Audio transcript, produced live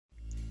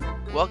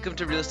Welcome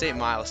to Real Estate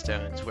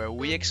Milestones, where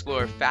we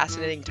explore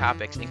fascinating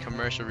topics in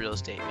commercial real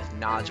estate with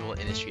knowledgeable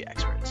industry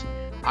experts.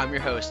 I'm your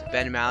host,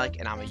 Ben Malik,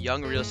 and I'm a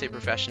young real estate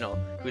professional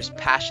who is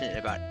passionate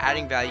about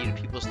adding value to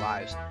people's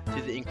lives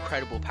through the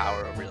incredible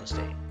power of real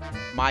estate.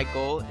 My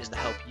goal is to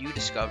help you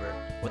discover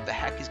what the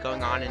heck is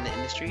going on in the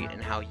industry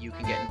and how you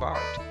can get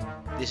involved.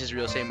 This is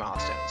Real Estate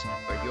Milestones,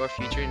 where your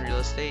future in real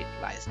estate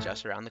lies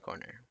just around the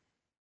corner.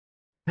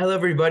 Hello,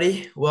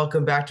 everybody.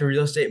 Welcome back to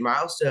Real Estate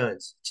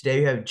Milestones. Today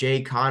we have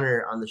Jay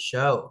Connor on the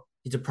show.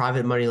 He's a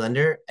private money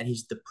lender and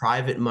he's the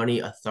private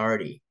money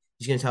authority.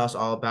 He's going to tell us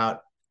all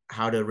about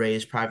how to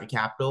raise private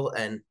capital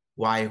and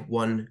why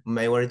one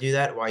may want to do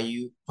that, why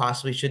you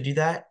possibly should do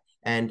that,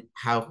 and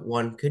how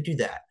one could do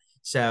that.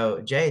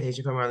 So, Jay, thanks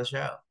for coming on the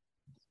show.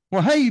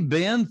 Well, hey,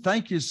 Ben,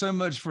 thank you so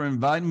much for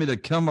inviting me to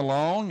come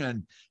along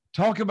and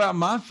talk about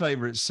my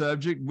favorite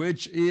subject,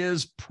 which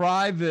is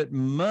private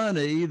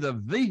money, the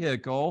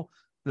vehicle,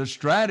 the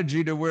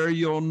strategy to where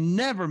you'll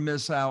never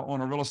miss out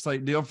on a real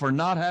estate deal for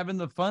not having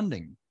the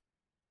funding.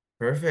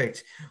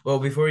 Perfect. Well,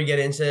 before we get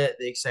into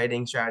the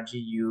exciting strategy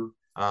you're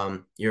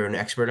an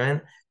expert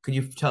in, could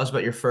you tell us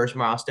about your first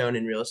milestone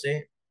in real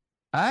estate?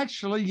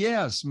 Actually,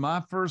 yes,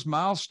 my first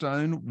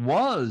milestone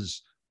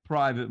was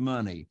private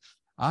money.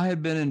 I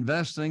had been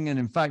investing, and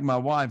in fact, my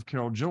wife,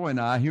 Carol Joy, and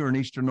I here in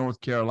Eastern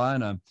North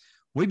Carolina,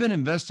 we've been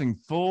investing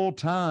full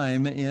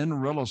time in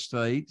real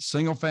estate,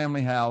 single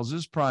family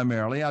houses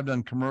primarily. I've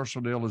done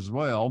commercial deal as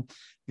well.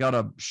 Got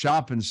a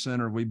shopping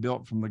center we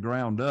built from the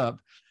ground up.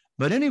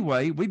 But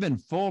anyway, we've been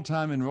full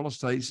time in real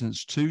estate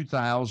since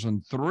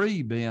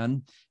 2003,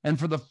 Ben. And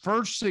for the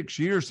first 6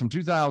 years, from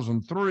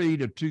 2003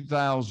 to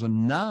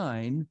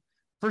 2009,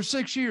 for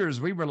 6 years,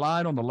 we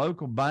relied on the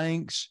local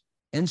banks,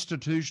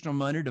 institutional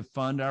money to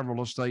fund our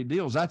real estate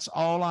deals. That's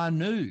all I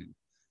knew.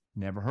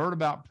 Never heard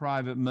about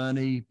private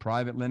money,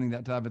 private lending,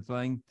 that type of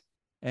thing.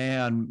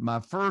 And my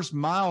first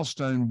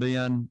milestone,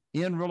 Ben,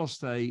 in real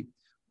estate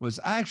was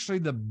actually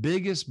the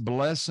biggest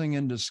blessing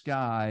in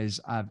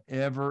disguise I've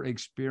ever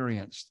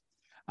experienced.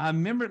 I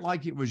remember it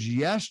like it was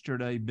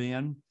yesterday,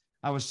 Ben.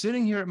 I was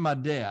sitting here at my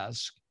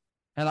desk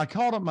and I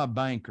called up my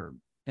banker,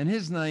 and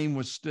his name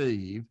was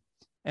Steve.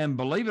 And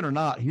believe it or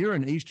not, here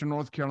in Eastern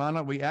North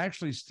Carolina, we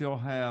actually still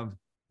have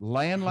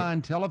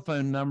landline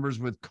telephone numbers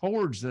with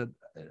cords that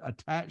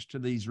attached to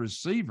these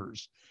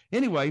receivers.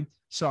 Anyway,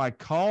 so I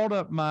called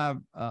up my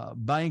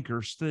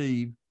banker,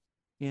 Steve,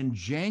 in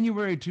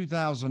January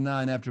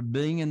 2009 after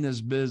being in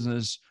this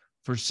business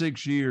for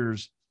 6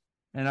 years.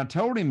 And I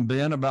told him,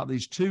 Ben, about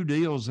these two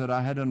deals that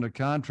I had under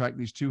contract,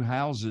 these two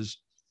houses,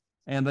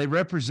 and they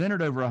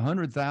represented over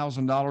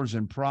 $100,000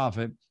 in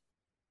profit.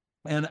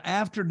 And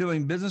after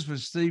doing business with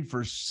Steve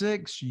for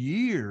 6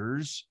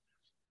 years,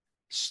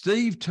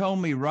 Steve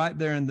told me right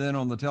there and then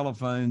on the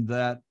telephone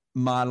that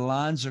my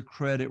lines of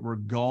credit were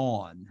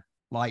gone,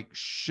 like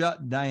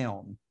shut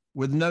down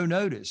with no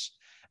notice.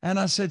 And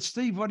I said,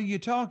 Steve, what are you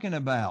talking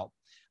about?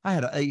 I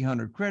had an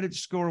 800 credit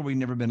score. We'd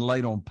never been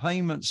late on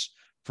payments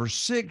for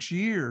 6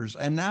 years.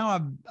 And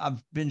now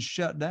I've been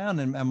shut down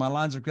and my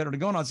lines of credit are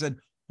gone. I said,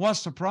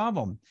 what's the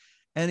problem?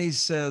 And he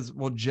says,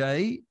 well,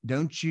 Jay,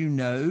 don't you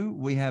know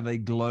we have a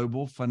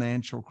global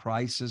financial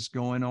crisis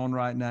going on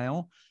right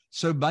now?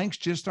 So banks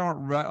just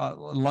aren't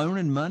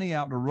loaning money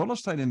out to real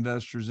estate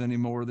investors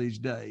anymore these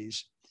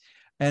days.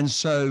 And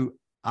so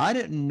I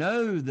didn't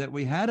know that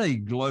we had a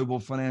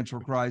global financial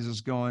crisis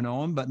going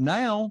on. But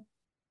now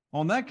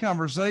on that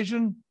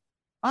conversation,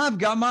 I've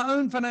got my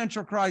own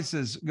financial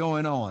crisis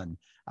going on.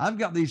 I've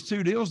got these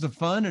two deals to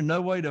fund and no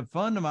way to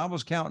fund them. I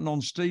was counting on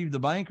Steve, the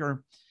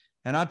banker.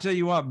 And I tell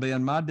you what,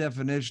 Ben, my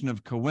definition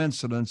of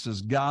coincidence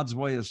is God's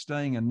way of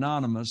staying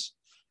anonymous.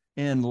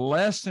 In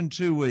less than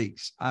 2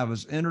 weeks, I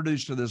was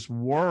introduced to this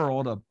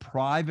world of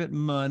private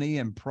money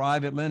and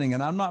private lending.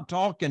 And I'm not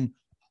talking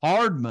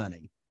hard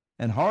money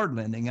and hard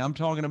lending. I'm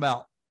talking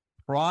about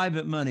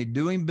private money,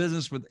 doing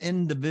business with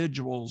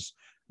individuals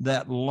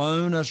that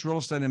loan us real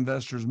estate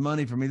investors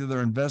money from either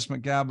their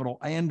investment capital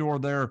and or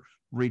their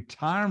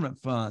retirement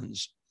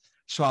funds.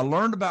 So I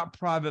learned about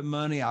private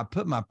money. I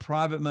put my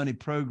private money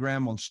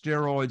program on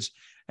steroids,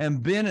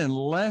 and been in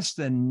less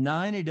than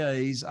 90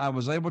 days, I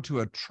was able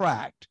to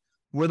attract,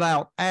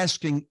 without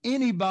asking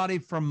anybody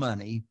for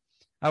money,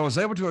 I was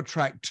able to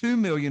attract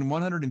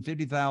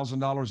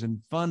 $2,150,000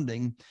 in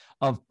funding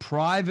of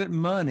private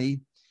money.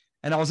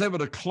 And I was able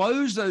to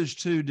close those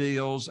two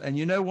deals. And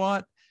you know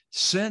what?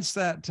 Since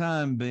that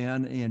time,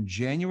 Ben, in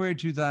January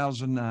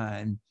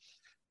 2009,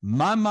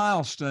 my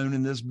milestone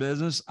in this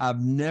business, I've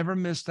never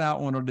missed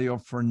out on a deal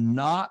for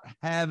not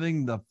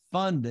having the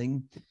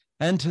funding.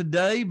 And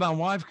today, my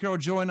wife, Carol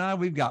Joy, and I,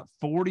 we've got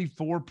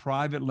 44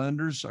 private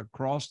lenders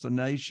across the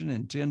nation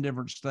in 10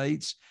 different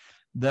states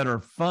that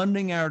are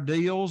funding our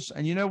deals.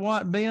 And you know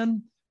what,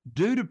 Ben?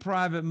 Due to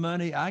private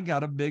money, I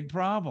got a big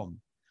problem.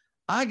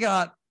 I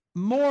got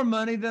more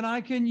money than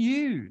I can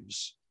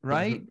use,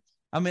 right? Mm-hmm.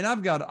 I mean,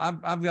 I've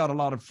got a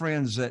lot of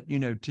friends that,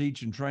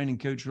 teach and train and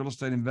coach real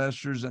estate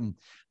investors, and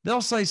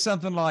they'll say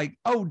something like,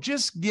 oh,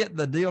 just get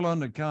the deal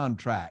under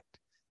contract.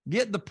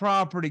 Get the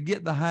property,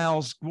 get the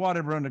house,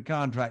 whatever under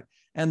contract.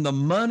 and the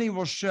money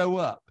will show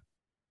up.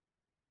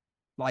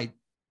 Like,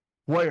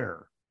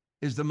 where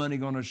is the money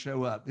going to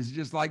show up? Is it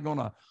just like going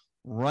to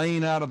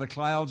rain out of the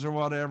clouds or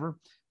whatever?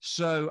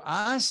 So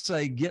I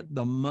say get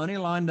the money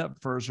lined up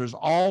first. There's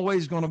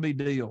always going to be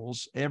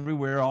deals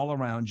everywhere, all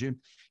around you.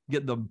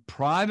 Get the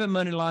private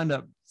money lined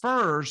up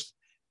first.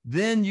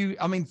 Then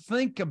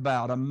think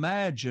about,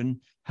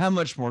 imagine how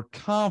much more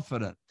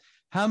confident,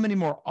 how many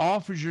more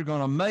offers you're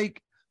going to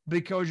make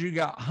because you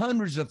got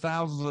hundreds of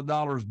thousands of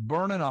dollars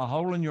burning a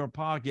hole in your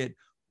pocket,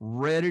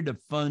 ready to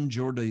fund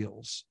your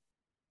deals.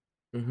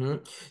 Mm-hmm.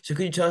 So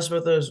could you tell us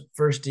about those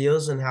first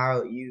deals and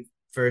how you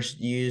first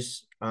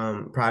used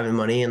private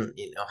money, and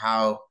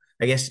how,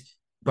 I guess,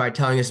 by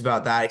telling us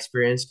about that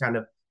experience, kind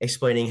of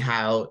explaining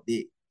how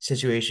the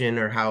situation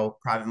or how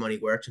private money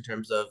works in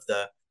terms of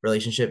the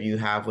relationship you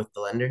have with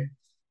the lender?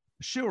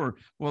 Sure.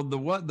 Well,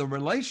 the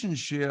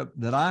relationship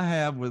that I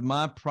have with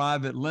my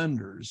private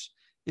lenders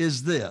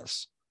is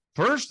this.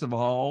 First of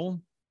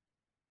all,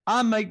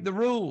 I make the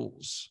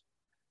rules.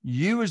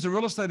 You, as the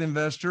real estate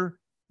investor,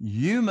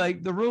 you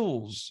make the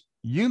rules.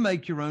 You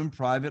make your own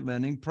private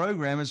lending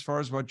program as far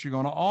as what you're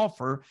going to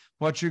offer,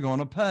 what you're going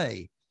to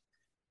pay.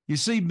 You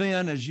see,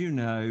 Ben, as you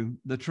know,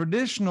 the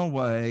traditional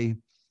way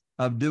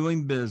of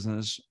doing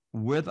business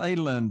with a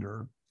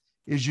lender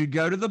is you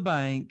go to the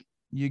bank,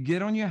 you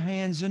get on your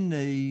hands and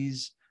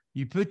knees,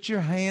 you put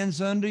your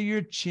hands under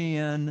your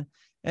chin,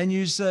 and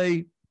you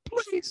say,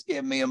 please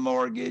give me a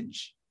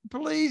mortgage.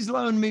 Please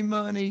loan me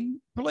money.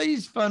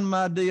 Please fund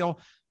my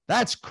deal.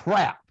 That's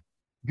crap.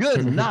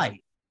 Good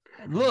night.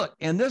 Look,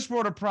 in this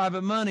world of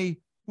private money,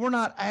 we're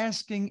not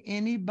asking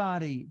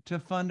anybody to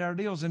fund our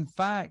deals. In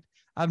fact,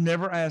 I've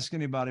never asked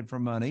anybody for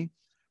money.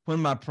 When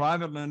my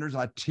private lenders,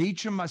 I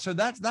teach them. So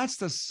that's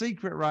the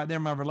secret right there,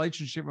 my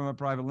relationship with my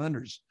private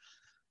lenders.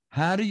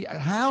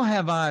 How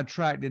have I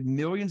attracted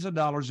millions of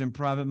dollars in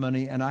private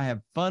money and I have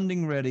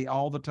funding ready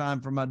all the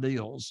time for my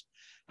deals?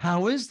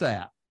 How is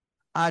that?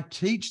 I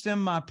teach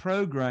them my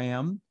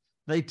program.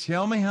 They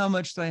tell me how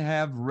much they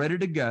have ready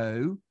to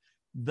go.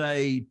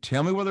 They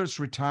tell me whether it's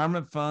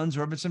retirement funds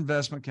or if it's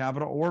investment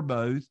capital or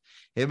both.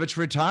 If it's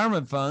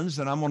retirement funds,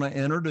 then I'm going to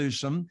introduce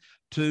them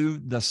to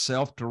the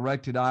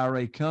self-directed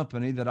IRA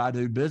company that I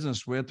do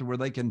business with, where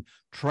they can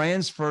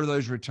transfer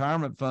those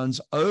retirement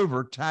funds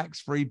over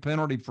tax-free,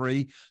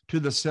 penalty-free to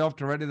the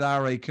self-directed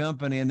IRA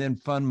company and then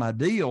fund my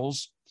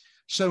deals.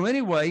 So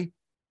anyway,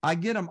 I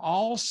get them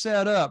all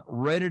set up,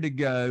 ready to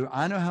go.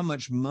 I know how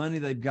much money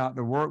they've got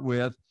to work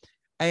with.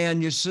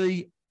 And you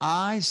see,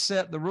 I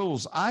set the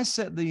rules. I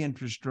set the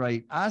interest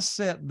rate. I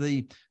set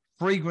the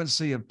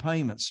frequency of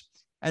payments.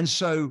 And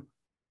so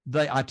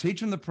I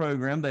teach them the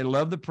program. They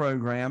love the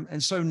program.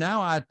 And so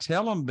now I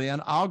tell them,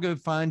 Ben, I'll go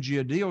find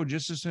you a deal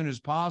just as soon as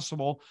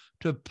possible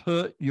to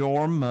put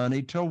your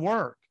money to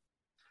work.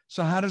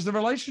 So how does the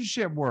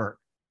relationship work?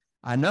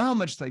 I know how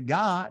much they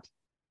got.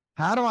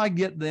 How do I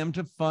get them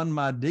to fund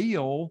my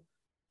deal?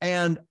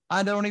 And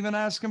I don't even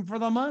ask them for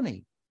the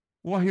money.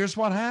 Well, here's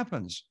what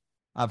happens.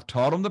 I've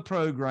taught them the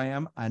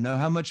program. I know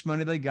how much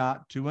money they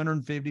got,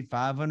 250,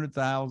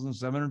 500,000,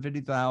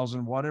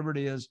 750,000, whatever it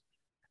is.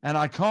 And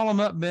I call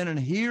them up, Ben, and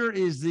here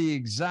is the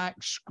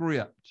exact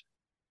script.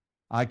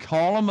 I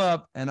call them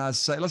up and I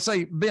say, let's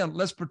say, Ben,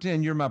 let's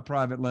pretend you're my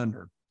private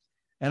lender.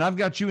 And I've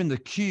got you in the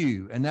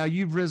queue, and now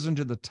you've risen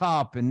to the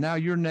top, and now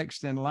you're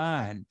next in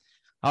line.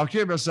 I'll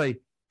care about say,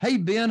 hey,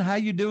 Ben, how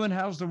you doing?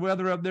 How's the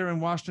weather up there in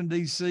Washington,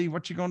 D.C.?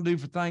 What you going to do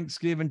for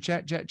Thanksgiving?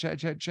 Chat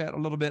a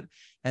little bit.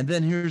 And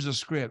then here's a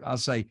script. I'll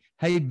say,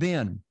 hey,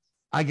 Ben,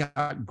 I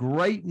got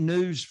great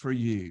news for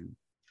you.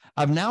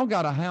 I've now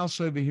got a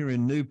house over here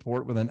in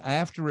Newport with an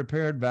after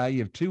repaired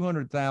value of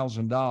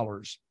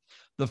 $200,000.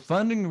 The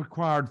funding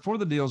required for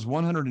the deal is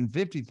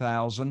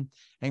 $150,000,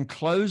 and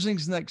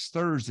closing's next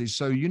Thursday.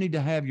 So you need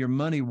to have your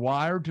money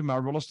wired to my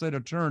real estate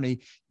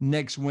attorney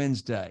next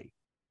Wednesday.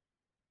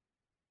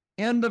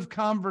 End of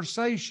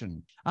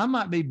conversation. I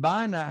might be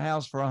buying that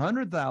house for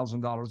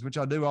 $100,000, which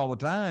I do all the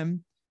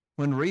time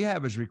when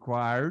rehab is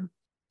required.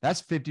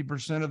 That's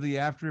 50% of the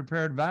after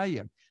repaired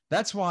value.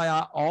 That's why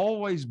I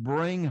always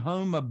bring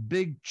home a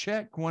big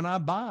check when I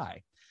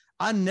buy.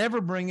 I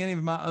never bring any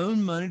of my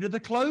own money to the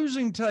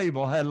closing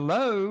table.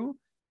 Hello,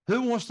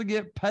 who wants to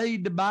get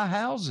paid to buy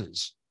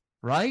houses,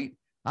 right?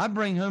 I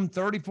bring home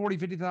 $30,000,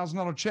 $40,000,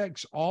 $50,000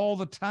 checks all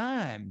the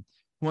time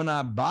when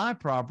I buy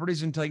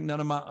properties and take none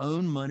of my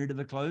own money to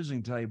the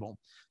closing table.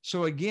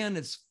 So again,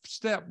 it's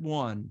step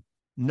one,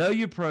 know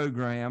your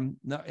program.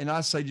 And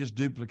I say just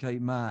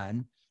duplicate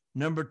mine.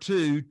 Number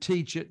two,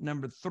 teach it.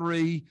 Number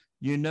three,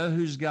 you know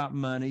who's got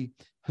money,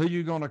 who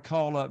you're going to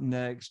call up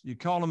next. You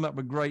call them up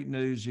with great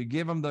news. You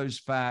give them those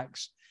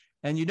facts,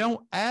 and you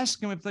don't ask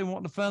them if they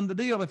want to fund the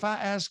deal. If I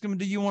ask them,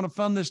 do you want to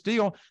fund this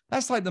deal?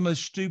 That's like the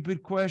most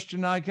stupid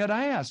question I could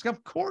ask.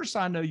 Of course,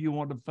 I know you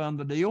want to fund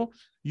the deal.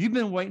 You've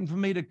been waiting for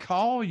me to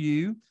call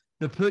you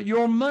to put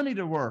your money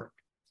to work.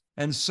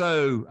 And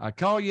so I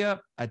call you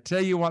up. I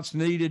tell you what's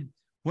needed,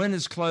 when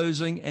it's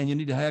closing, and you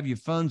need to have your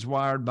funds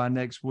wired by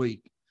next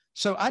week.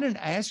 So I didn't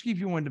ask you if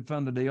you wanted to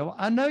fund the deal.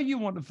 I know you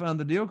want to fund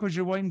the deal because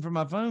you're waiting for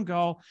my phone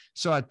call.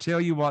 So I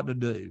tell you what to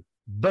do.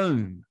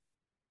 Boom.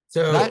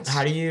 So That's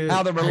how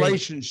the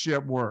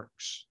relationship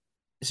works.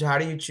 So how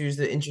do you choose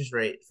the interest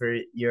rate for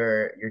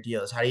your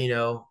deals? How do you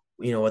know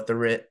what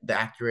the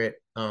accurate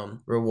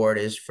reward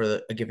is for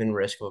a given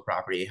risk of a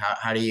property?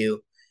 How do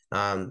you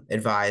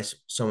advise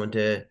someone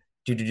to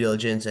do due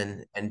diligence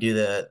and do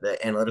the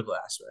analytical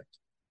aspect?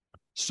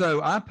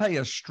 So I pay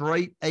a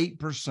straight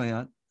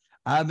 8%.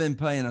 I've been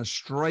paying a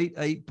straight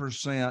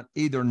 8%,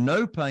 either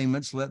no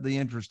payments, let the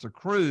interest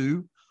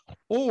accrue,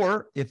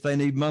 or if they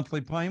need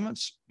monthly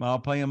payments, I'll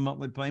pay them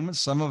monthly payments.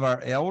 Some of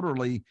our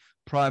elderly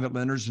private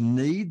lenders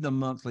need the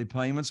monthly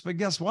payments, but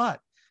guess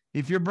what?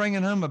 If you're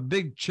bringing home a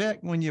big check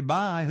when you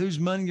buy, whose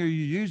money are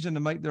you using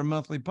to make their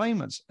monthly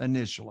payments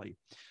initially?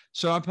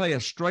 So I pay a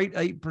straight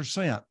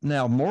 8%.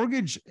 Now,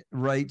 mortgage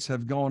rates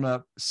have gone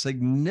up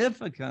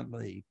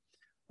significantly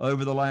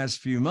over the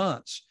last few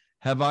months.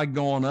 Have I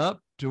gone up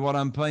to what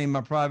I'm paying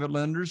my private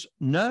lenders?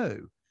 No.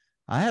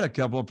 I had a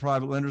couple of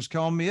private lenders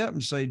call me up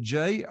and say,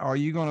 Jay, are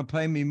you going to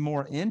pay me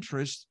more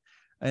interest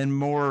and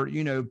more,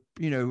 APR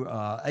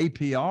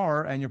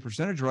and your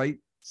percentage rate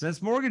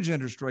since mortgage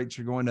interest rates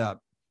are going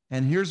up?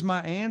 And here's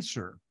my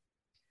answer.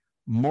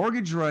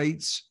 Mortgage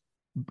rates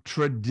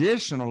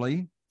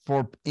traditionally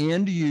for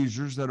end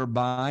users that are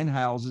buying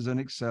houses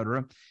and et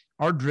cetera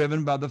are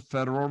driven by the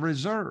Federal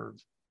Reserve.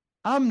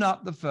 I'm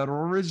not the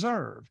Federal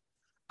Reserve.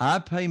 I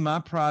pay my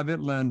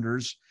private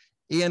lenders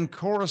in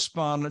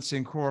correspondence,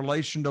 in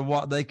correlation to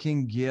what they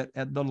can get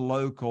at the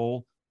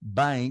local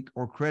bank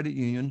or credit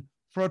union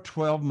for a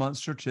 12-month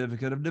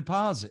certificate of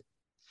deposit.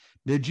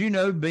 Did you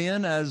know,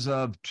 Ben, as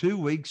of 2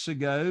 weeks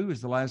ago,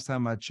 is the last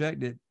time I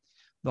checked it,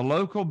 the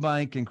local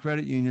bank and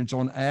credit unions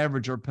on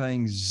average are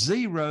paying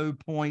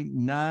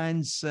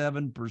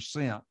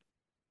 0.97%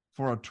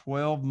 for a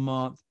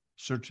 12-month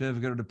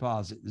certificate of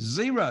deposit.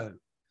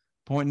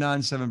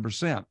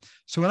 0.97%.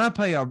 So when I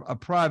pay a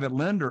private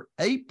lender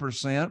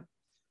 8%,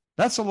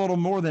 that's a little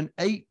more than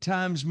 8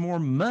 times more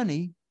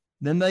money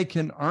than they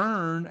can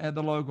earn at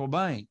the local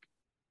bank.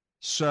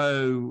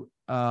 So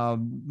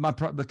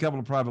the couple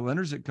of private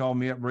lenders that called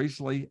me up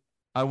recently,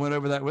 I went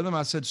over that with them.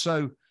 I said,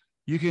 so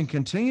you can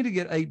continue to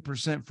get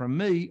 8% from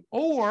me,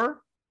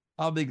 or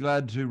I'll be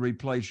glad to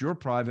replace your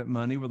private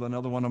money with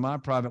another one of my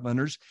private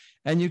lenders,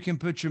 and you can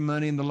put your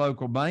money in the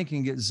local bank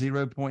and get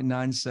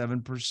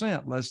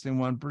 0.97%, less than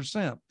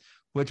 1%.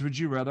 Which would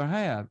you rather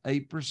have,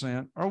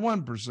 8% or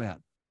 1%?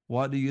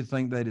 What do you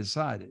think they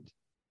decided?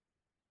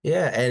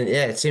 Yeah, and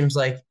yeah, it seems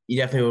like you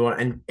definitely would want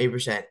an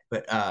 8%,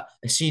 but a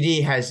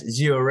CD has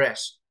zero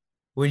risk.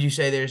 Would you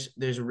say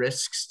there's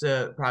risks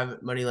to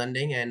private money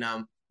lending, and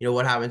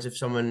what happens if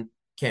someone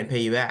can't pay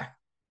you back?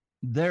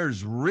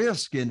 There's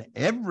risk in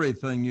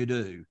everything you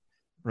do,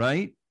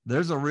 right?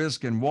 There's a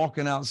risk in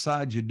walking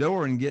outside your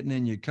door and getting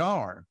in your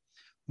car,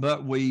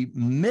 but we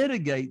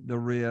mitigate the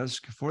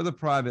risk for the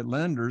private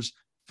lenders.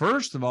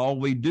 First of all,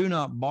 we do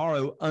not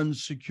borrow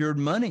unsecured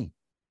money.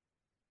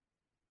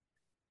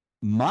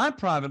 My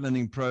private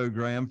lending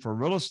program for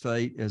real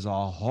estate is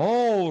a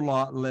whole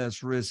lot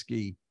less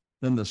risky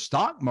than the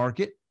stock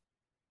market.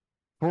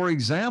 For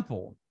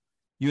example,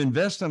 you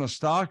invest in a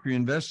stock or you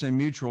invest in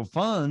mutual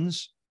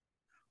funds,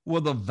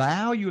 well, the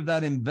value of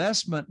that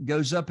investment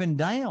goes up and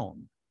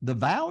down. The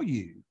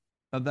value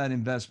of that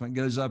investment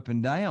goes up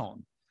and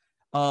down.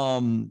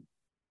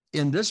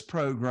 In this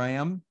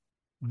program,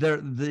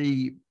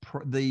 the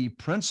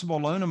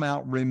principal loan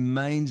amount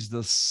remains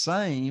the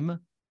same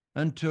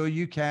until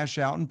you cash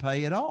out and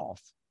pay it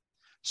off.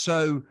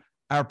 So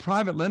our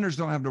private lenders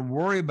don't have to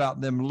worry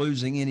about them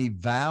losing any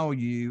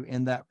value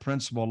in that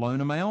principal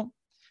loan amount.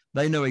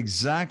 They know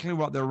exactly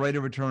what their rate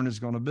of return is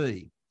going to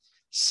be.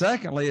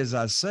 Secondly, as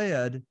I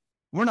said,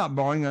 we're not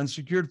borrowing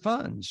unsecured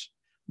funds.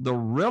 The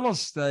real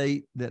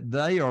estate that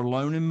they are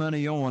loaning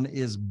money on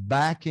is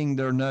backing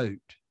their note.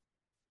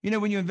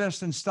 When you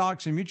invest in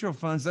stocks and mutual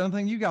funds, the only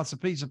thing you got is a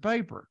piece of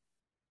paper.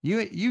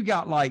 You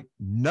got like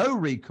no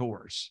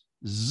recourse,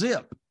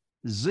 zip,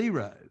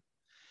 zero.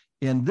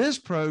 In this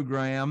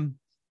program,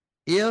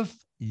 if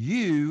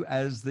you,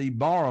 as the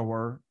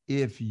borrower,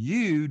 if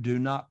you do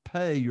not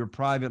pay your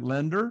private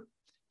lender,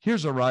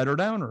 here's a writer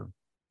downer.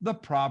 The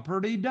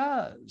property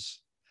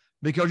does.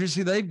 Because you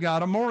see, they've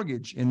got a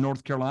mortgage. In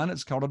North Carolina,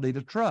 it's called a deed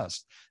of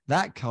trust.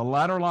 That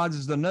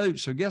collateralizes the note.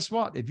 So guess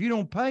what? If you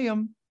don't pay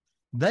them,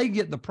 they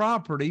get the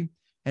property.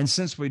 And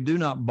since we do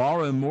not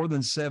borrow more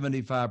than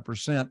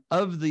 75%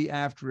 of the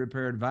after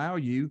repaired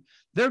value,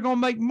 they're going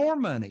to make more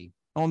money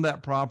on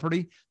that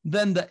property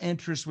than the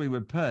interest we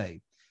would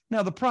pay.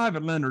 Now, the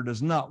private lender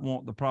does not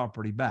want the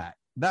property back.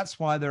 That's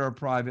why they're a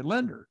private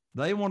lender.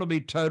 They want to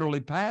be totally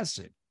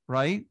passive,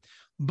 right?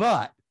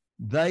 But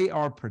they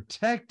are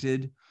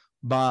protected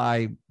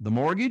by the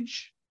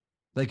mortgage.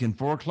 They can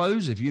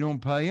foreclose if you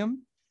don't pay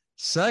them.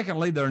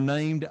 Secondly, they're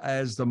named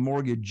as the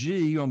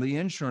mortgagee on the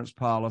insurance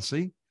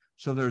policy.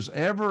 So there's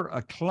ever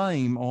a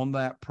claim on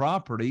that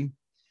property,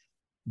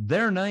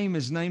 their name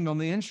is named on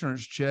the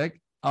insurance check,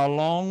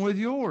 along with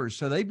yours.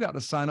 So they've got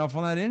to sign off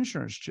on that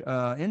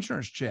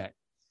insurance check.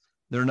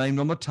 They're named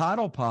on the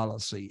title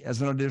policy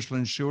as an additional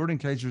insured in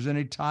case there's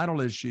any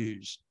title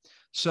issues.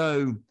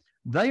 So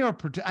they are,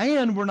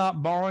 and we're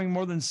not borrowing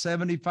more than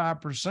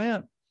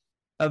 75%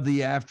 of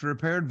the after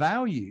repaired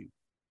value.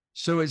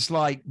 So it's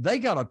like they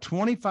got a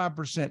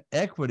 25%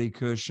 equity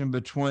cushion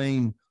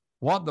between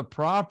what the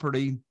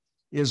property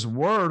is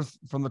worth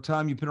from the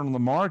time you put it on the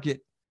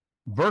market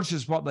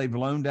versus what they've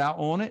loaned out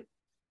on it.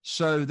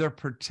 So they're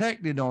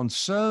protected on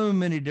so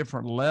many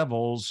different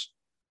levels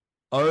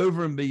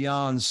over and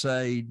beyond,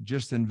 say,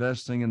 just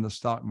investing in the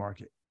stock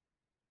market.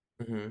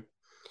 Mm-hmm.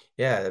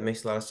 Yeah, that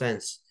makes a lot of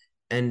sense.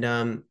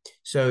 And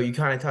so you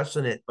kind of touched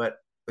on it, but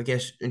I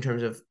guess in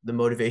terms of the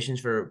motivations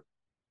for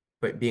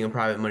being a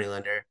private money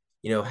lender,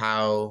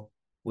 how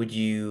would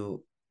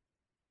you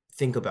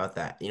think about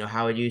that?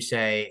 How would you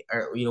say,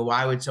 or,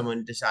 why would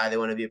someone decide they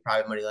want to be a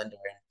private money lender?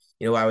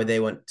 And, why would they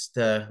want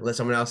to let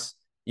someone else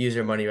use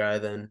their money rather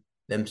than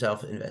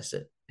themselves invest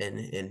it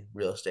in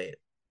real estate,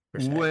 per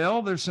se?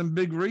 Well, there's some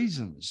big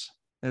reasons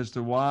as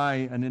to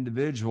why an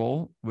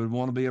individual would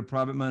want to be a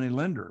private money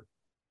lender.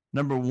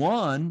 Number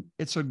one,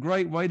 it's a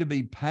great way to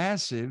be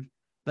passive.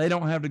 They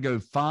don't have to go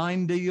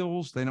find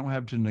deals. They don't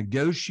have to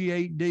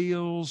negotiate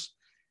deals.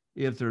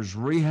 If there's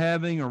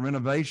rehabbing or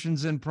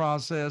renovations in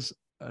process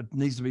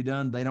needs to be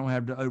done, they don't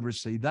have to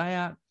oversee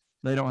that.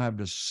 They don't have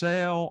to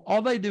sell.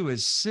 All they do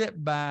is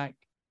sit back,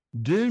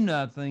 do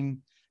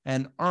nothing,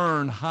 and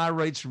earn high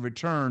rates of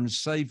return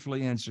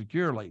safely and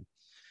securely.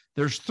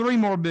 There's three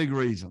more big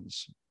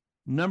reasons.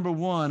 Number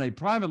one, a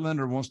private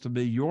lender wants to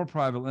be your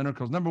private lender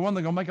because, number one,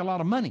 they're going to make a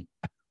lot of money,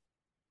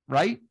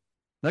 right?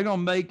 They're going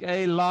to make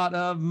a lot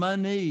of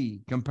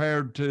money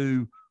compared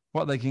to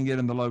what they can get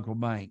in the local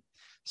bank.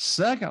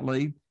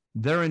 Secondly,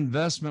 their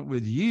investment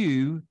with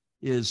you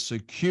is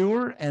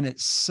secure and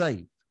it's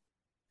safe.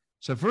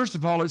 So first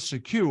of all, it's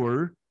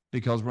secure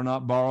because we're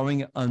not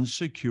borrowing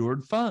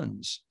unsecured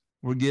funds.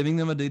 We're giving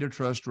them a deed of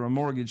trust or a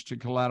mortgage to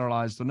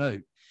collateralize the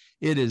note.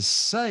 It is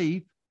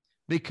safe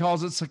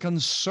because it's a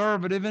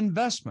conservative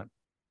investment.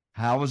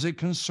 How is it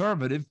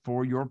conservative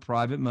for your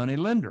private money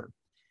lender?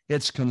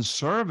 It's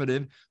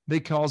conservative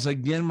because,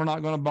 again, we're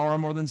not going to borrow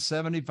more than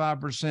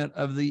 75%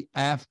 of the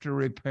after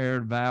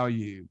repaired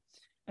value.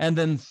 And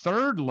then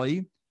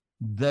thirdly,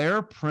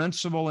 their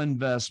principal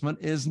investment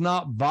is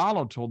not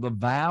volatile. The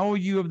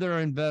value of their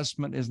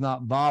investment is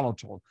not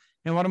volatile.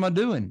 And what am I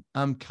doing?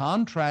 I'm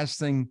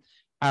contrasting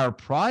our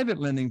private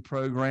lending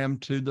program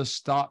to the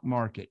stock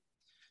market.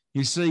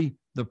 You see,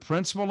 the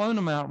principal loan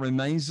amount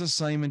remains the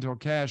same until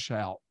cash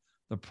out.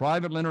 The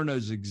private lender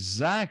knows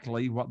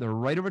exactly what their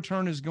rate of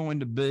return is going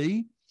to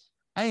be,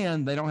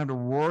 and they don't have to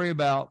worry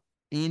about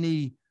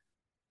any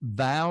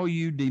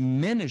value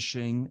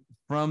diminishing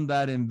from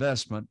that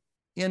investment,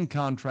 in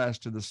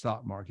contrast to the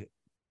stock market.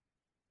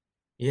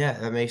 Yeah,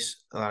 that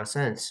makes a lot of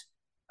sense.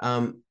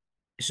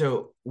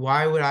 So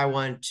why would I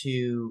want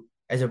to,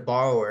 as a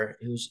borrower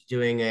who's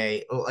doing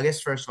I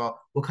guess first of all,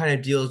 what kind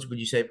of deals would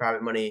you say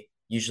private money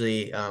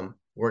usually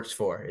works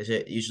for? Is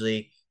it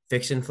usually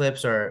fix and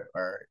flips, or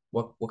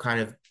what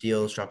kind of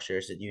deal structure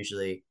is it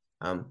usually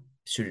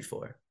suited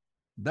for?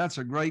 That's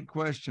a great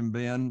question,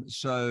 Ben.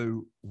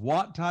 So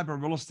what type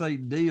of real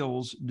estate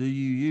deals do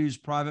you use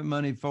private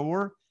money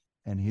for?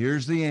 And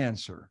here's the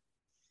answer.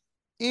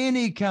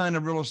 Any kind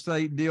of real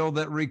estate deal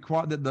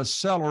that the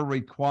seller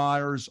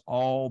requires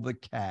all the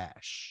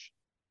cash,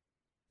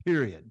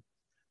 period.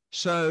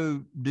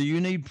 So do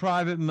you need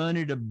private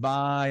money to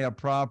buy a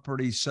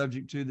property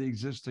subject to the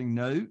existing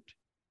note?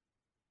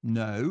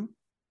 No.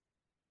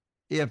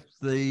 If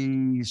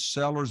the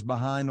seller's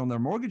behind on their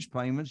mortgage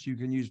payments, you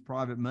can use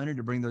private money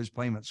to bring those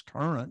payments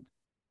current.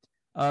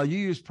 You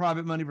use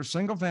private money for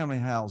single family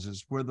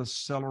houses where the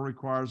seller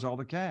requires all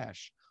the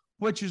cash,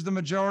 which is the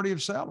majority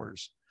of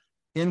sellers.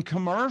 In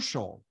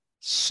commercial,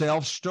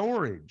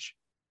 self-storage.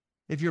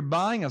 If you're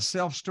buying a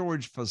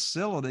self-storage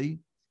facility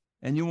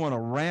and you want to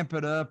ramp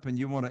it up and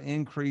you want to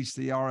increase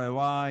the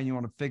ROI and you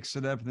want to fix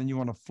it up and then you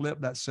want to flip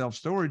that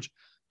self-storage,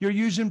 you're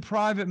using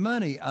private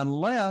money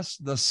unless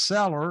the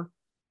seller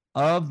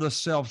of the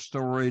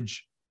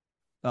self-storage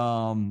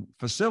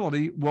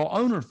facility will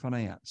owner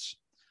finance.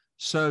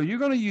 So you're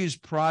going to use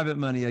private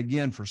money,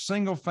 again, for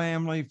single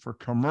family, for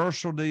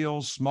commercial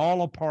deals,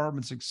 small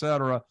apartments,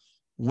 etc.,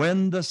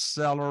 when the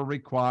seller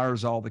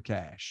requires all the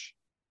cash.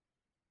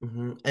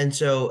 Mm-hmm. And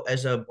so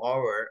as a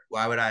borrower,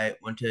 why would I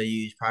want to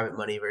use private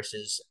money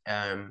versus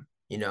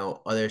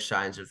other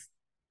signs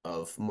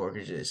of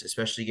mortgages,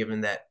 especially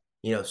given that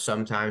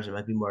sometimes it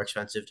might be more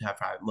expensive to have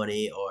private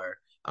money, or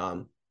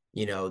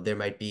there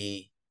might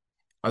be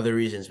other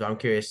reasons, but I'm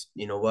curious,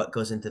 what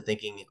goes into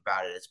thinking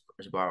about it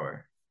as a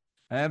borrower?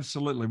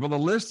 Absolutely. Well, the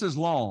list is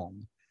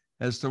long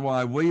as to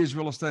why we as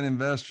real estate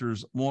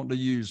investors want to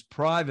use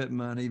private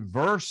money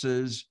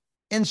versus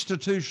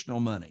institutional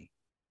money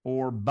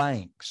or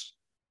banks,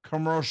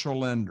 commercial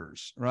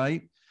lenders,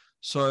 right?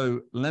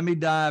 So let me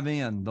dive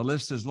in. The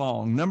list is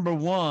long. Number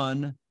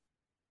one,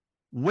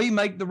 we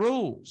make the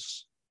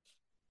rules.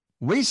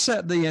 We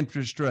set the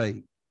interest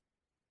rate.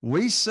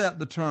 We set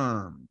the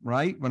term,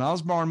 right? When I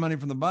was borrowing money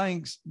from the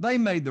banks, they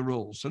made the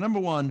rules. So number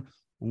one,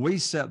 we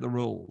set the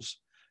rules.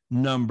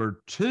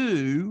 Number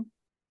two,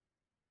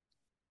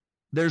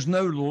 there's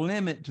no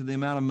limit to the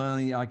amount of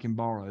money I can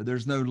borrow.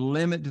 There's no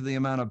limit to the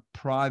amount of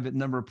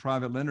number of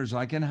private lenders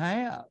I can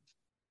have,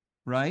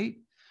 right?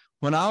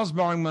 When I was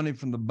borrowing money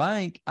from the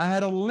bank, I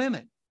had a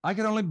limit. I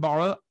could only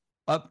borrow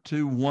up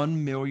to $1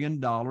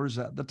 million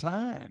at the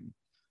time.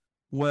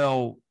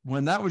 Well,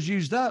 when that was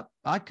used up,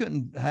 I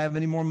couldn't have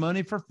any more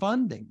money for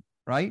funding,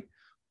 right?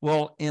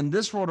 Well, in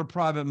this world of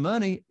private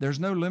money, there's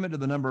no limit to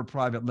the number of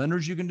private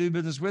lenders you can do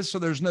business with. So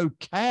there's no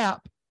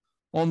cap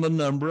on the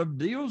number of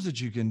deals that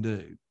you can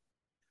do.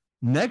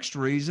 Next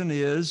reason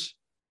is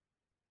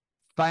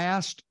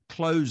fast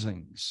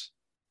closings.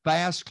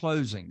 Fast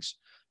closings.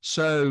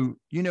 So,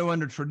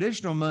 under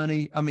traditional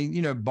money,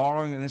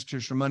 borrowing an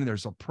institutional money,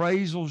 there's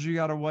appraisals you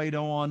got to wait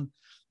on.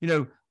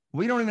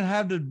 We don't even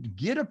have to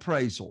get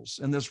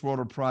appraisals in this world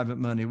of private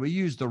money. We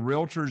use the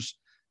realtor's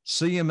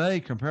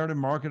CMA, comparative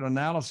market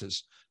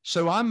analysis.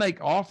 So I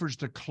make offers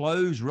to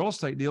close real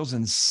estate deals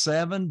in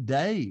 7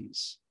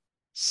 days.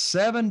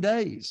 7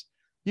 days.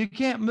 You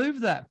can't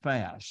move that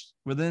fast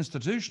with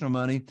institutional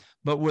money,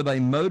 but with a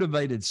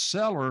motivated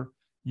seller,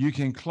 you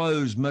can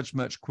close much,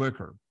 much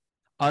quicker.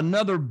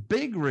 Another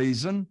big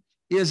reason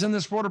is in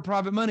this world of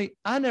private money,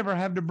 I never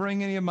have to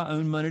bring any of my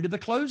own money to the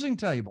closing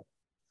table.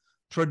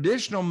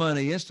 Traditional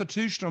money,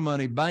 institutional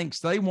money, banks,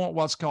 they want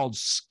what's called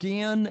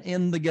skin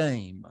in the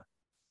game.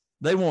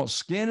 They want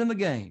skin in the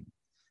game.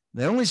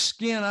 The only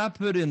skin I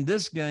put in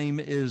this game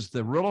is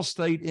the real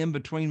estate in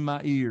between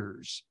my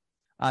ears.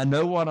 I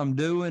know what I'm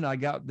doing. I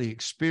got the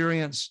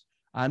experience.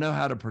 I know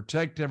how to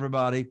protect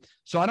everybody.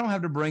 So I don't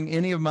have to bring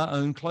any of my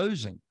own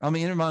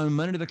any of my own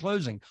money to the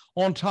closing.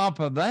 On top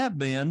of that,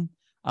 Ben,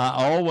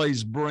 I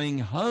always bring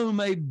home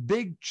a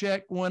big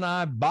check when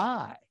I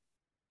buy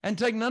and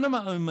take none of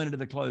my own money to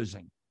the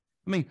closing.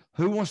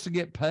 Who wants to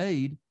get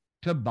paid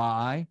to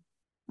buy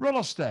real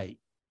estate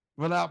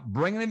without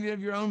bringing any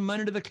of your own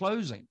money to the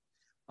closing?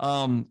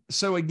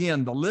 So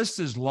again, the list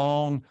is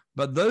long,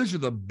 but those are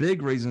the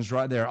big reasons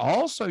right there.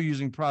 Also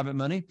using private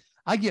money,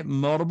 I get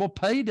multiple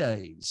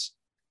paydays.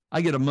 I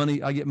get money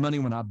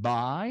when I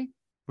buy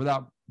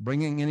without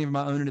bringing any of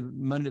my own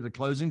money to the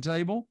closing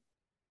table.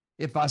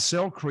 If I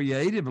sell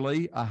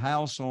creatively a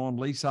house on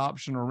lease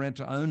option or rent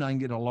to own, I can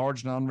get a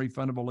large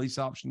non-refundable lease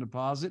option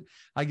deposit.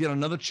 I get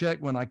another check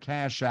when I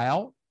cash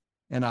out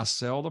and I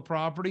sell the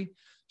property.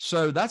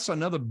 So that's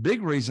another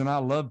big reason I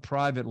love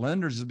private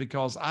lenders, is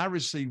because I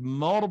receive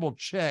multiple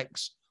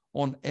checks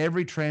on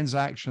every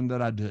transaction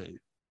that I do.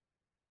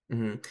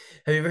 Mm-hmm.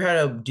 Have you ever had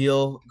a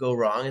deal go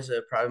wrong as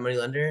a private money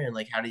lender? And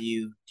how do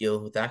you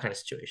deal with that kind of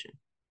situation?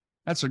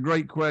 That's a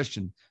great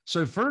question.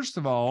 So first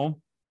of all,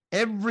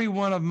 every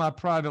one of my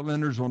private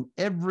lenders on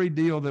every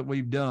deal that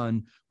we've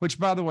done, which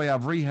by the way,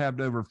 I've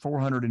rehabbed over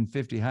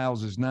 450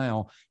 houses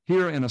now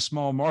here in a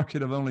small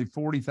market of only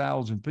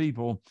 40,000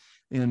 people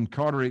in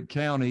Carteret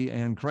County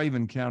and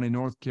Craven County,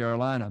 North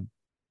Carolina.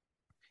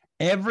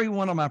 Every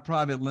one of my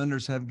private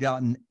lenders have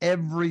gotten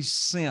every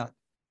cent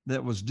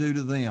that was due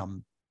to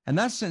them. And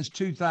that's since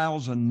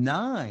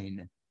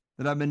 2009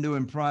 that I've been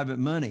doing private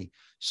money.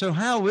 So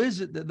how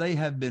is it that they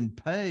have been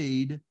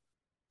paid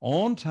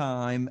on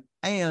time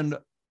and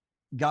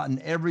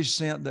gotten every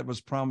cent that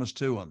was promised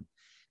to them?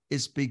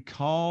 It's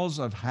because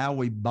of how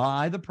we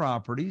buy the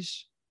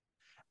properties.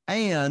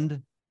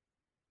 And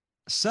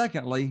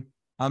secondly,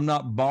 I'm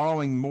not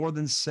borrowing more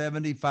than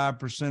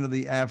 75% of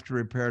the after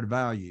repaired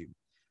value.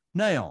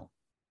 Now,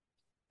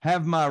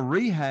 have my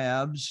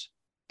rehabs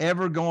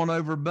ever gone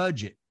over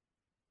budget?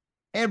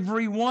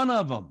 Every one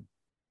of them.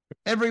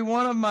 Every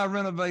one of my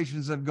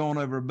renovations have gone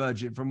over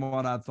budget from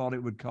what I thought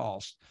it would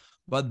cost.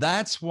 But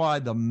that's why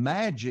the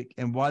magic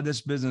and why this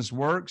business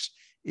works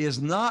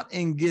is not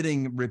in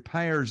getting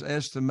repairs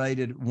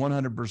estimated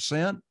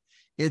 100%.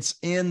 It's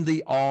in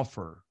the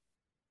offer.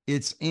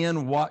 It's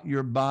in what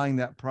you're buying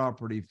that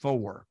property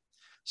for.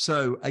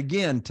 So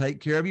again,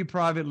 take care of your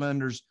private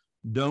lenders.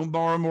 Don't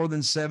borrow more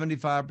than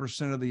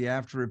 75% of the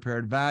after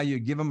repaired value.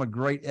 Give them a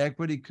great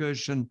equity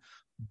cushion.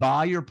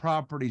 Buy your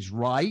properties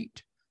right.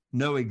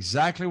 Know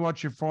exactly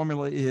what your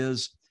formula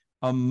is.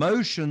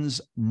 Emotions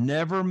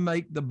never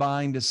make the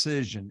buying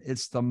decision.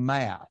 It's the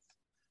math.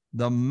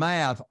 The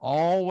math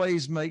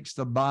always makes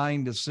the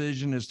buying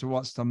decision as to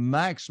what's the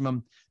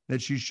maximum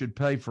that you should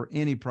pay for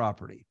any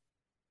property.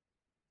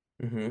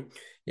 Mm-hmm.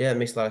 Yeah, it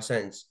makes a lot of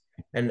sense.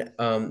 And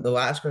the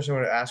last question I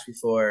want to ask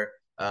before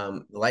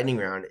the lightning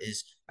round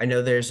is, I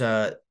know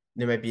there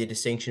might be a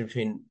distinction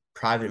between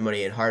private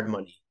money and hard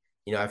money.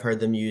 I've heard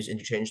them used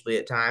interchangeably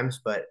at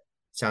times, but it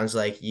sounds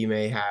like you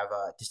may have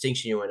a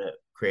distinction you want to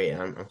create.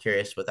 I'm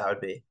curious what that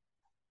would be.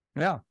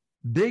 Yeah.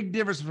 Big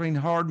difference between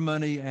hard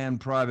money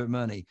and private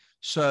money.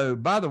 So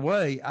by the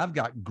way, I've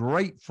got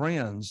great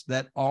friends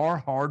that are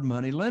hard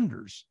money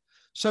lenders.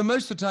 So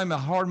most of the time, a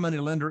hard money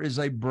lender is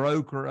a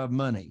broker of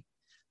money.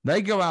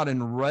 They go out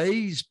and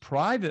raise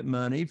private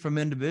money from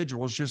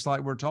individuals, just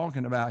like we're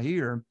talking about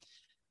here.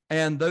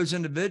 And those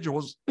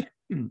individuals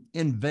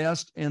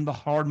invest in the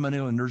hard money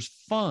lender's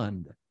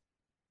fund.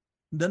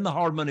 Then the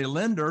hard money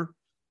lender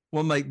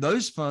will make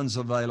those funds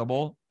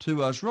available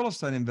to us real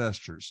estate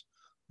investors.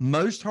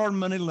 Most hard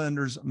money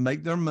lenders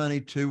make their money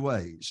two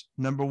ways.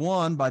 Number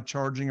one, by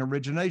charging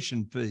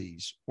origination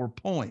fees or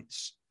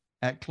points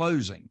at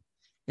closing.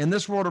 In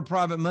this world of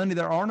private money,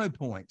 there are no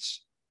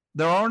points.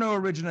 There are no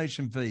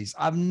origination fees.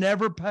 I've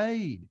never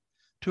paid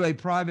to a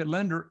private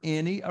lender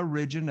any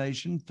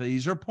origination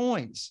fees or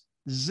points.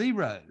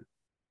 Zero.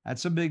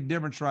 That's a big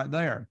difference right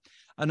there.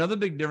 Another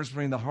big difference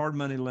between the hard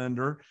money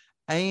lender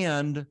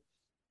and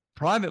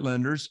private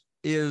lenders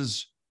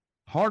is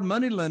hard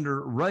money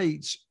lender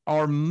rates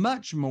are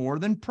much more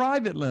than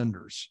private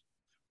lenders.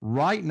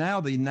 Right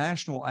now, the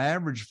national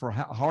average for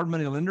hard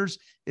money lenders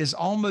is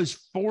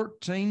almost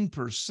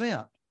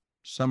 14%.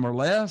 Some are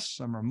less,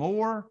 some are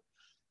more.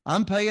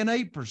 I'm paying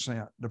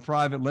 8% to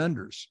private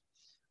lenders.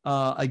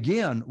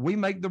 Again, we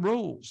make the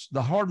rules.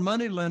 The hard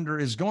money lender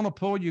is going to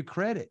pull you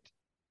credit.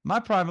 My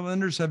private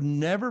lenders have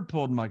never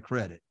pulled my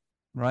credit,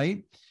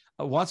 right?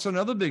 What's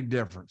another big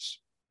difference?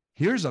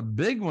 Here's a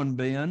big one,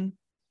 Ben.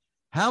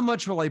 How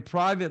much will a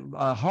private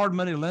hard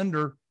money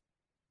lender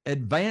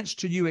advance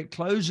to you at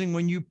closing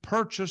when you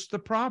purchase the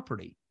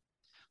property?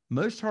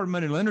 Most hard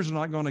money lenders are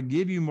not going to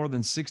give you more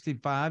than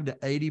 65 to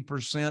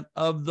 80%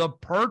 of the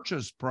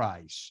purchase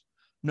price,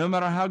 no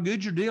matter how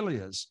good your deal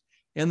is.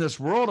 In this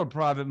world of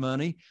private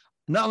money,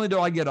 not only do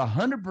I get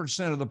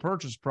 100% of the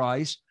purchase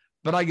price,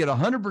 but I get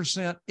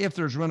 100% if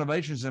there's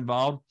renovations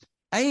involved.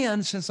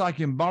 And since I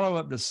can borrow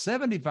up to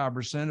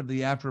 75% of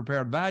the after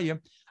repaired value,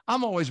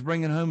 I'm always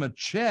bringing home a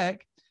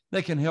check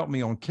that can help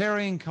me on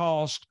carrying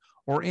cost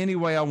or any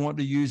way I want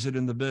to use it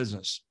in the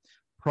business.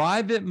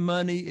 Private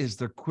money is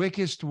the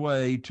quickest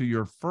way to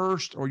your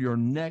first or your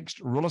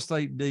next real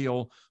estate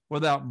deal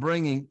without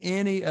bringing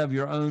any of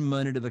your own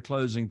money to the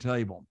closing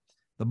table.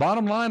 The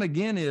bottom line,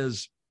 again,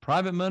 is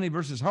private money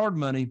versus hard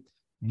money.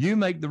 You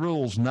make the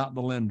rules, not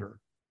the lender.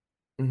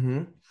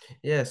 Mm-hmm.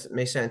 Yes, it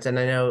makes sense. And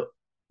I know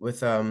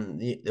with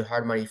the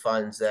hard money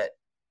funds that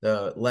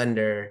the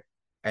lender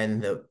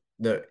and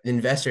the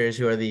investors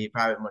who are the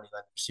private money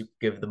lenders who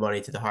give the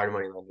money to the hard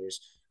money lenders,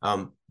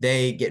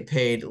 they get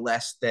paid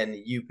less than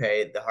you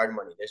pay the hard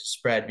money. There's a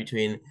spread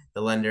between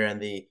the lender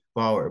and the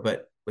borrower.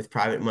 But with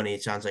private money,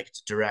 it sounds like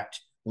it's a direct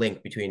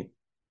link between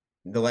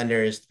the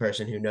lender is the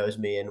person who knows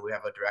me and we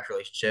have a direct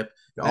relationship.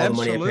 And all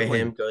Absolutely. the money I pay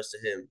him goes to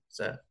him.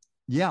 So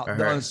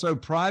yeah, so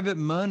private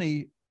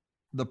money,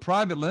 the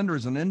private lender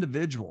is an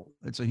individual.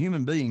 It's a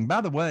human being.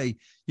 By the way,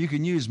 you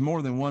can use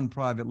more than one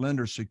private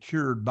lender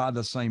secured by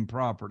the same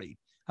property.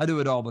 I do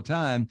it all the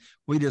time.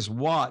 We just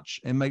watch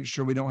and make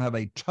sure we don't have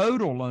a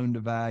total loan to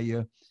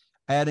value,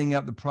 adding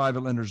up the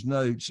private lender's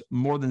notes,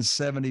 more than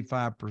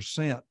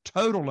 75%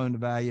 total loan to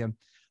value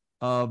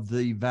of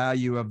the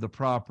value of the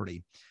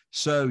property.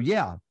 So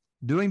yeah,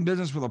 doing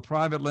business with a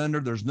private lender,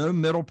 there's no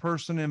middle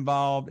person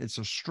involved. It's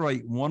a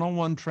straight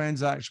one-on-one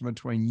transaction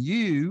between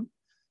you,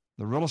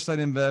 the real estate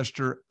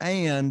investor,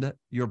 and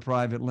your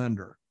private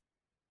lender.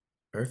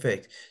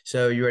 Perfect.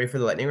 So you ready for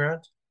the lightning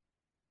round?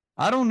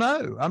 I don't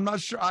know. I'm not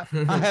sure. I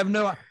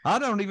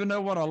don't even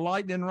know what a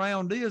lightning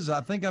round is. I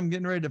think I'm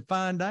getting ready to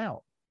find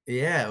out.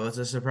 Yeah, well, it's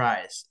a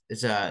surprise.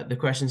 It's the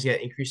questions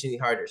get increasingly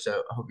harder,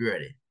 so I hope you're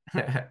ready.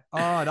 All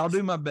right, I'll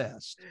do my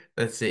best.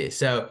 Let's see.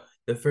 So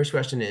the first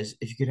question is,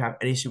 if you could have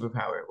any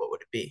superpower, what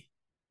would it be?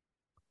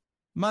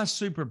 My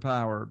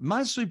superpower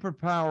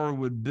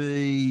would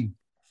be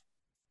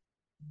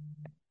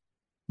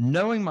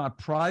knowing my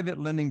private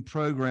lending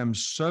program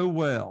so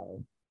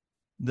well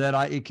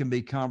that it can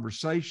be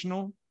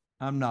conversational.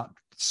 I'm not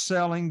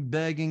selling,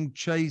 begging,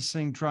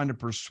 chasing, trying to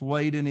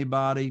persuade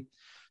anybody.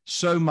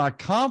 So my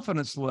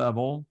confidence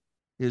level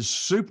is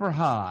super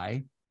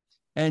high.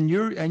 And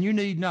you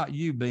need, not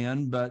you,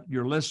 Ben, but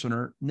your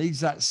listener needs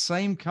that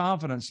same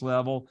confidence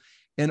level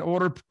in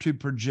order to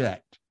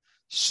project.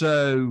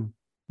 So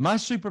my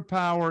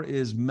superpower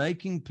is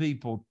making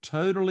people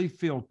totally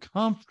feel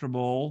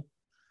comfortable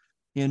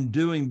in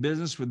doing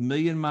business with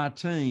me and my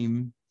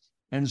team.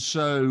 And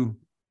so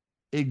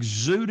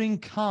exuding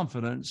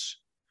confidence,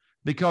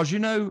 because,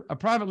 a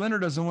private lender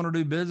doesn't want to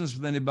do business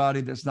with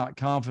anybody that's not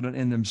confident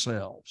in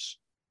themselves,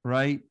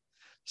 right?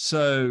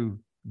 So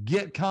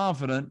get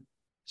confident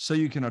so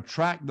you can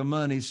attract the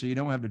money so you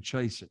don't have to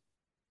chase it.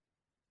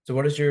 So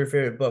what is your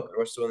favorite book, or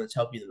what's the one that's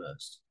helped you the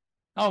most?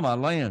 Oh, my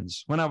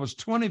lands. When I was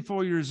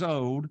 24 years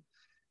old,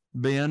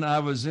 Ben, I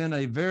was in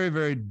a very,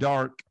 very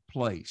dark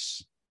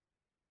place.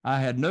 I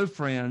had no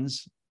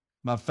friends.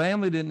 My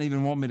family didn't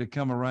even want me to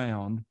come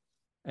around.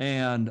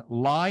 And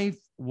life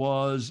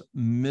was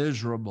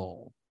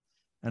miserable.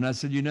 And I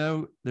said,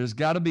 there's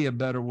got to be a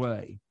better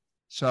way.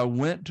 So I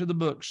went to the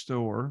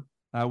bookstore.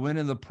 I went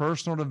in the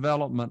personal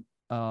development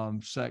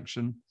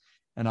section,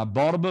 and I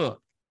bought a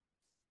book.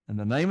 And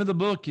the name of the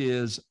book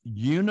is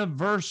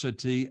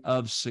University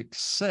of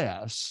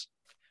Success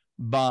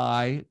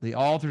by, the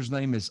author's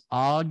name is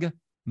Og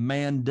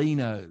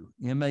Mandino,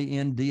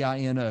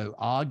 Mandino,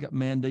 Og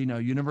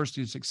Mandino,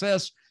 University of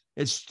Success.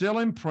 It's still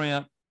in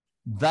print.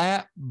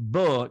 That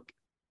book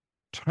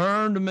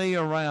turned me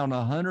around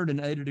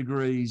 180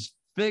 degrees,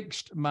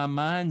 fixed my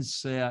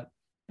mindset,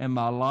 and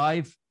my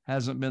life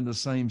hasn't been the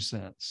same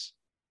since.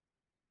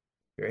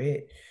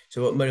 Great.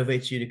 So what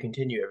motivates you to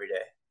continue every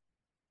day?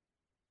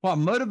 What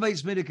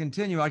motivates me to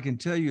continue, I can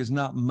tell you, is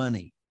not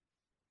money.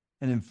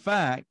 And in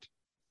fact,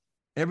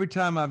 every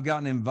time I've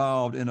gotten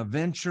involved in a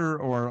venture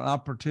or an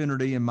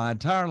opportunity in my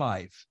entire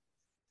life,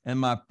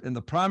 and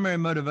the primary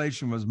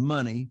motivation was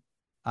money,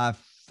 I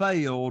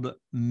failed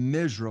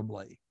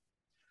miserably.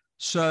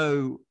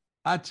 So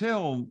I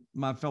tell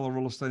my fellow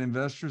real estate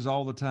investors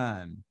all the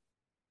time,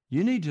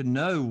 you need to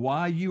know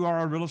why you are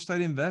a real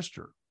estate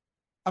investor.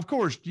 Of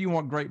course, do you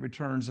want great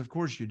returns? Of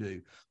course you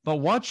do. But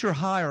what's your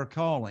higher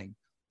calling?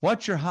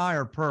 What's your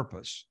higher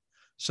purpose?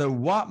 So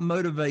what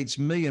motivates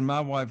me and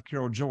my wife,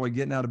 Carol Joy,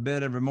 getting out of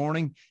bed every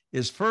morning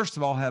is, first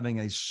of all, having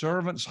a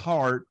servant's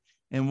heart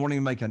and wanting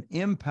to make an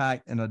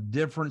impact and a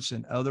difference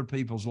in other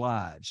people's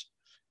lives.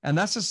 And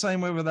that's the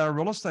same way with our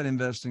real estate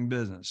investing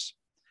business.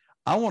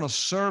 I want to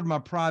serve my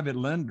private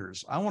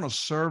lenders. I want to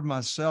serve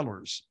my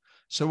sellers.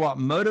 So what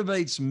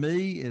motivates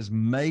me is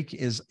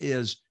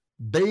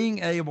being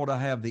able to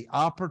have the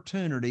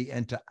opportunity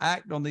and to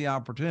act on the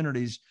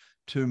opportunities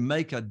to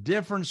make a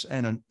difference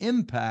and an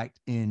impact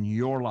in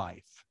your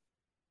life.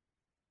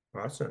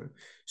 Awesome.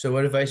 So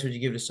what advice would you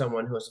give to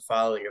someone who wants to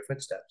follow in your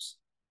footsteps?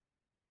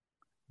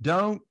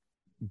 Don't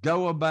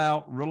go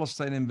about real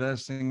estate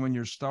investing when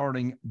you're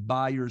starting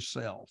by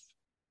yourself.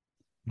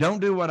 Don't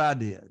do what I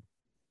did.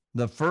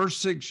 The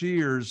first 6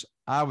 years,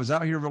 I was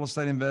out here real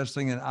estate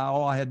investing, and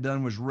all I had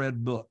done was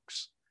read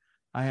books.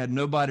 I had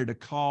nobody to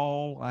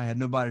call. I had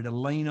nobody to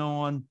lean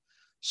on.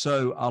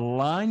 So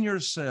align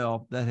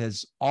yourself that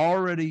has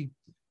already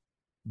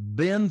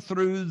been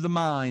through the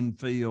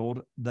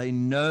minefield. They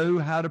know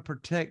how to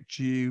protect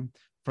you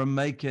from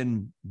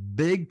making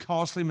big,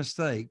 costly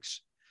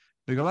mistakes.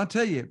 Because I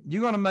tell you,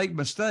 you're going to make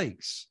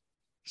mistakes.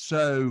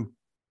 So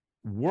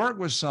work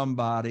with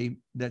somebody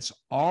that's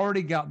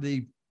already got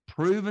the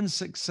proven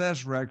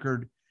success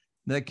record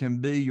that can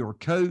be your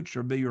coach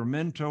or be your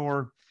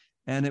mentor,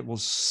 and it will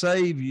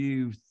save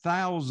you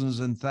thousands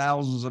and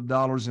thousands of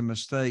dollars in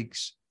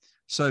mistakes.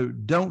 So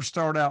don't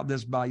start out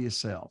this by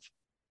yourself.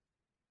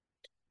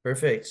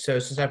 Perfect. So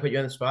since I put you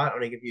on the spot, I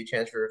want to give you a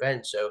chance for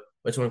revenge. So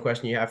what's one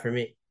question you have for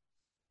me?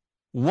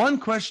 One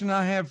question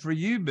I have for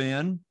you,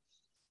 Ben,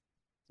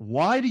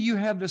 why do you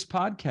have this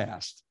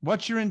podcast?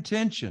 What's your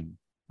intention?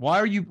 Why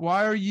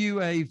are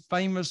you a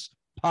famous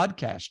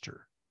podcaster?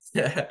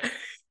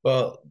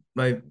 Well,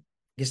 I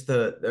guess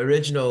the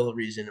original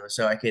reason was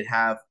so I could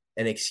have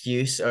an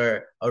excuse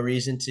or a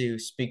reason to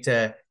speak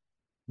to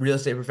real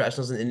estate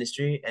professionals in the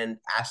industry and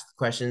ask the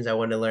questions I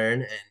want to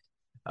learn,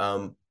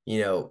 and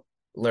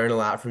learn a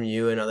lot from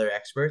you and other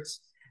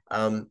experts.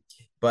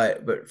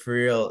 But for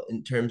real,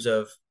 in terms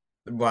of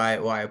why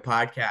a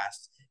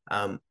podcast,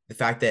 the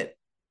fact that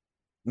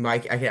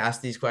Mike, I can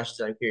ask these questions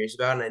I'm curious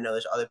about, and I know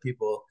there's other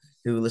people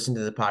who listen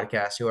to the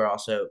podcast who are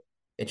also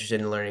interested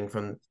in learning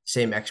from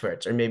same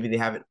experts, or maybe they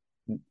haven't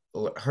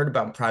heard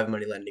about private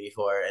money lending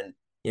before, and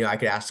I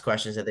could ask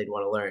questions that they'd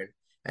want to learn,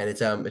 and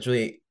it's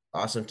really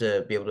awesome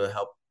to be able to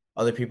help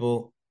other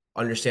people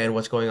understand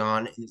what's going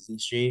on in this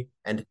industry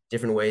and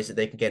different ways that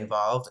they can get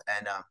involved,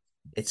 and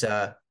it's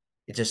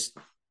just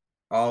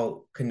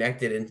all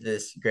connected into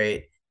this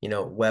great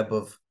web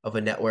of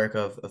a network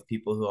of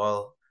people who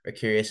all are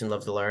curious and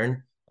love to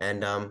learn,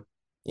 and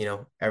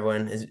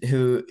everyone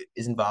who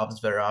is involved is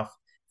better off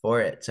for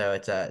it. So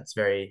it's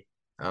very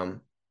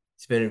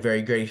it's been a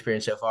very great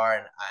experience so far,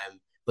 and I'm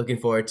looking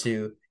forward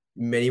to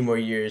many more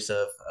years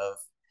of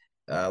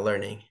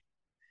learning.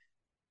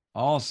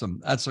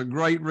 Awesome. That's a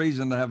great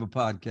reason to have a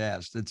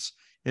podcast.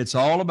 It's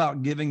all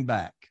about giving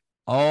back.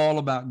 All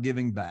about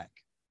giving back.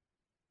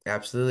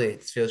 Absolutely.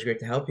 It feels great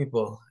to help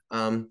people.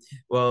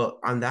 Well,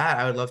 on that,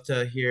 I would love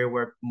to hear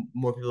where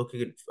people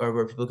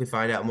could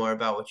find out more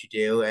about what you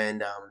do,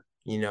 and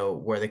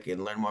where they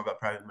can learn more about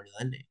private money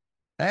lending.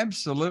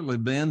 Absolutely,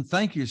 Ben.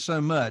 Thank you so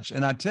much.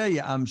 And I tell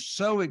you, I'm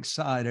so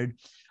excited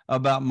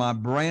about my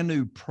brand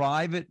new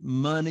private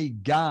money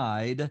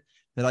guide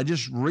that I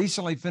just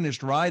recently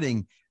finished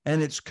writing.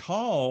 And it's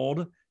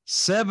called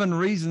 7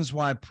 Reasons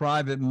Why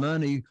Private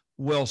Money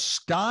Will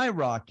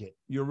Skyrocket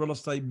Your Real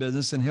Estate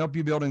Business and Help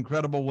You Build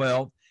Incredible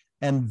Wealth.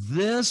 And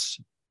this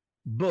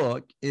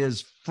book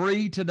is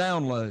free to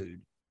download.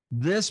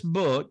 This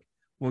book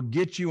will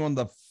get you on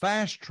the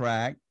fast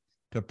track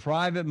to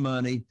private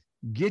money,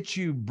 get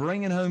you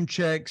bringing home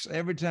checks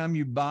every time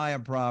you buy a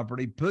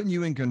property, putting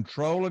you in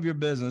control of your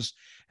business.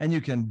 And you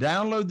can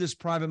download this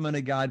private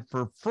money guide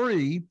for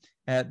free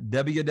at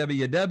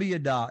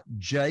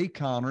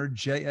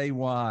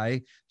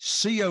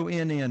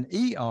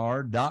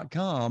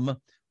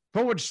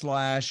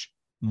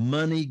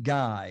www.jayconner.com/money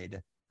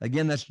guide.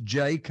 Again, that's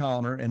Jay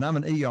Conner, and I'm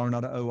an ER,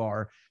 not an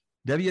OR.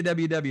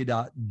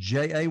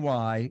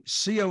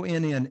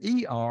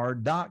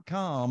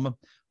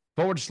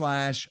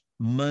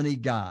 www.jayconner.com/money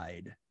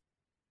guide.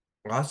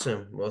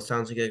 Awesome. Well, it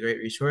sounds like a great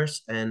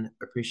resource, and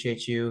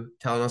appreciate you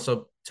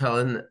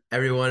telling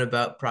everyone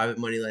about private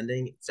money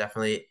lending. It's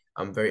definitely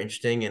very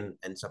interesting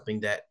and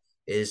something that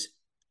is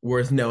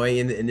worth knowing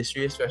in the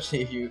industry,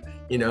 especially if you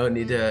know,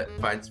 need to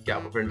find some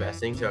capital for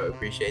investing. So I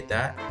appreciate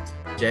that.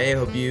 Jay, I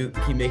hope you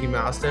keep making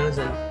milestones,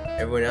 and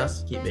everyone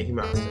else keep making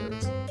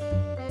milestones.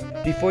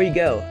 Before you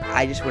go,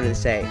 I just wanted to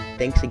say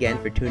thanks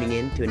again for tuning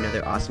in to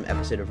another awesome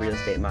episode of Real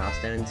Estate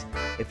Milestones.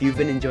 If you've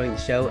been enjoying the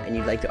show and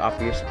you'd like to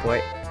offer your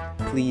support,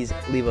 please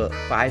leave a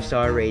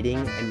 5-star rating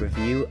and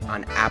review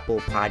on Apple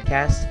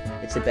Podcasts.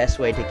 It's the best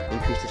way to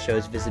increase the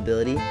show's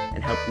visibility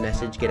and help the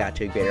message get out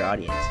to a greater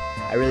audience.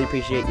 I really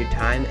appreciate your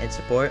time and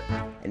support,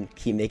 and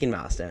keep making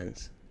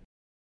milestones.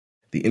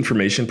 The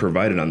information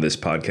provided on this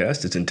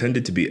podcast is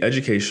intended to be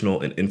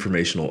educational and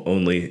informational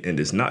only and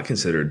is not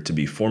considered to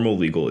be formal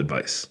legal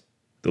advice.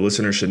 The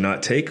listener should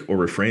not take or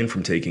refrain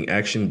from taking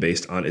action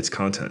based on its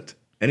content.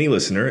 Any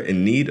listener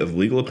in need of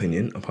legal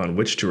opinion upon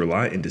which to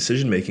rely in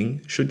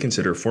decision-making should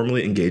consider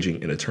formally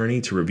engaging an attorney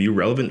to review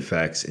relevant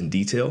facts in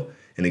detail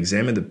and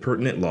examine the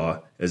pertinent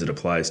law as it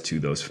applies to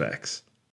those facts.